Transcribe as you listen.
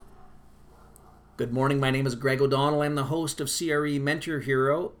Good morning. My name is Greg O'Donnell. I'm the host of CRE Mentor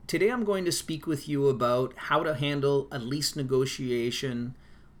Hero. Today I'm going to speak with you about how to handle a lease negotiation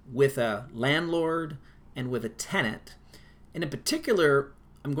with a landlord and with a tenant. And in particular,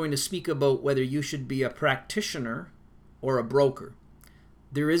 I'm going to speak about whether you should be a practitioner or a broker.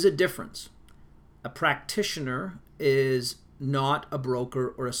 There is a difference. A practitioner is not a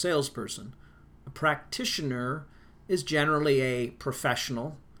broker or a salesperson. A practitioner is generally a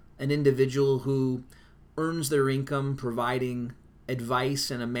professional, an individual who earns their income providing advice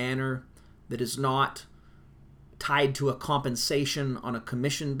in a manner that is not tied to a compensation on a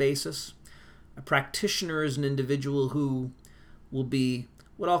commission basis. A practitioner is an individual who will be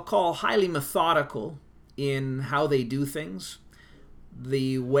what I'll call highly methodical in how they do things,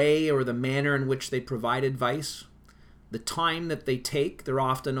 the way or the manner in which they provide advice, the time that they take. They're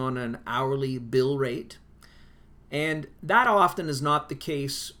often on an hourly bill rate. And that often is not the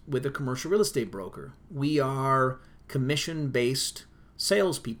case with a commercial real estate broker. We are commission-based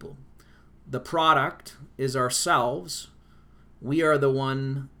salespeople. The product is ourselves. We are the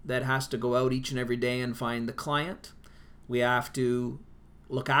one that has to go out each and every day and find the client. We have to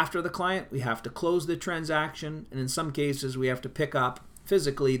look after the client. We have to close the transaction. And in some cases, we have to pick up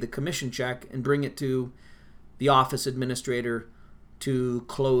physically the commission check and bring it to the office administrator to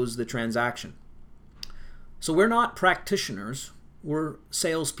close the transaction. So we're not practitioners, we're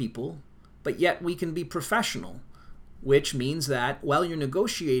salespeople, but yet we can be professional, which means that while you're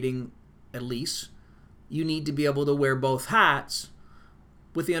negotiating a lease, you need to be able to wear both hats,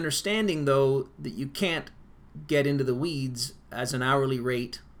 with the understanding, though, that you can't get into the weeds as an hourly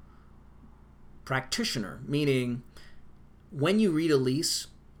rate practitioner, meaning when you read a lease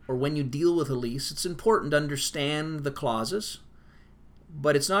or when you deal with a lease, it's important to understand the clauses,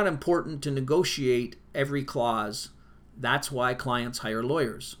 but it's not important to negotiate every clause. That's why clients hire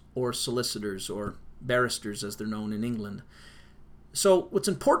lawyers or solicitors or barristers, as they're known in England. So what's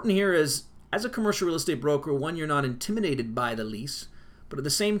important here is, as a commercial real estate broker, one, you're not intimidated by the lease, but at the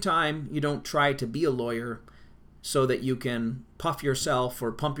same time, you don't try to be a lawyer so that you can puff yourself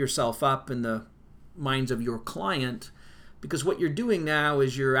or pump yourself up in the minds of your client, because what you're doing now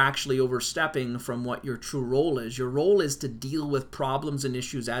is you're actually overstepping from what your true role is. Your role is to deal with problems and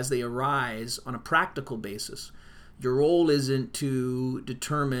issues as they arise on a practical basis. Your role isn't to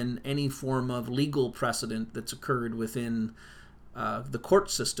determine any form of legal precedent that's occurred within the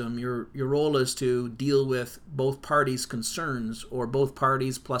court system. Your role is to deal with both parties' concerns, or both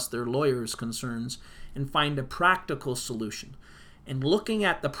parties plus their lawyers' concerns, and find a practical solution. And looking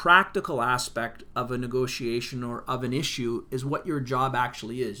at the practical aspect of a negotiation or of an issue is what your job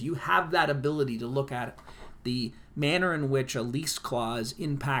actually is. You have that ability to look at the manner in which a lease clause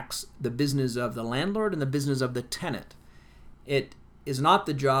impacts the business of the landlord and the business of the tenant. It is not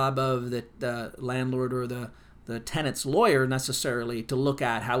the job of the landlord or the tenant's lawyer necessarily to look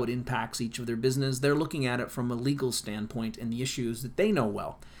at how it impacts each of their business. They're looking at it from a legal standpoint and the issues that they know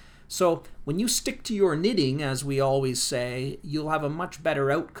well. So when you stick to your knitting, as we always say, you'll have a much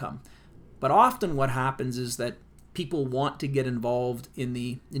better outcome. But often what happens is that people want to get involved in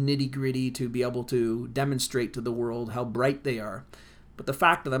the nitty-gritty to be able to demonstrate to the world how bright they are. But the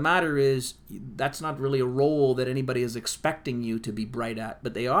fact of the matter is, that's not really a role that anybody is expecting you to be bright at,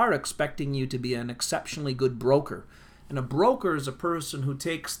 but they are expecting you to be an exceptionally good broker. And a broker is a person who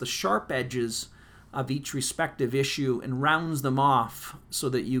takes the sharp edges of each respective issue and rounds them off so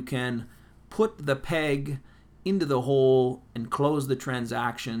that you can put the peg into the hole and close the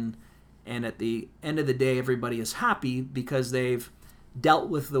transaction. And at the end of the day, everybody is happy because they've dealt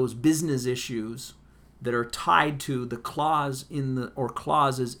with those business issues that are tied to the clause in the or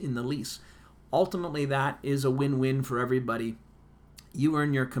clauses in the lease. Ultimately, that is a win-win for everybody. You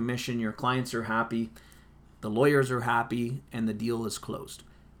earn your commission, your clients are happy, the lawyers are happy, and the deal is closed.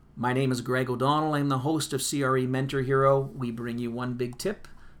 My name is Greg O'Donnell. I'm the host of CRE Mentor Hero. We bring you one big tip,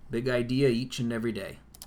 big idea each and every day.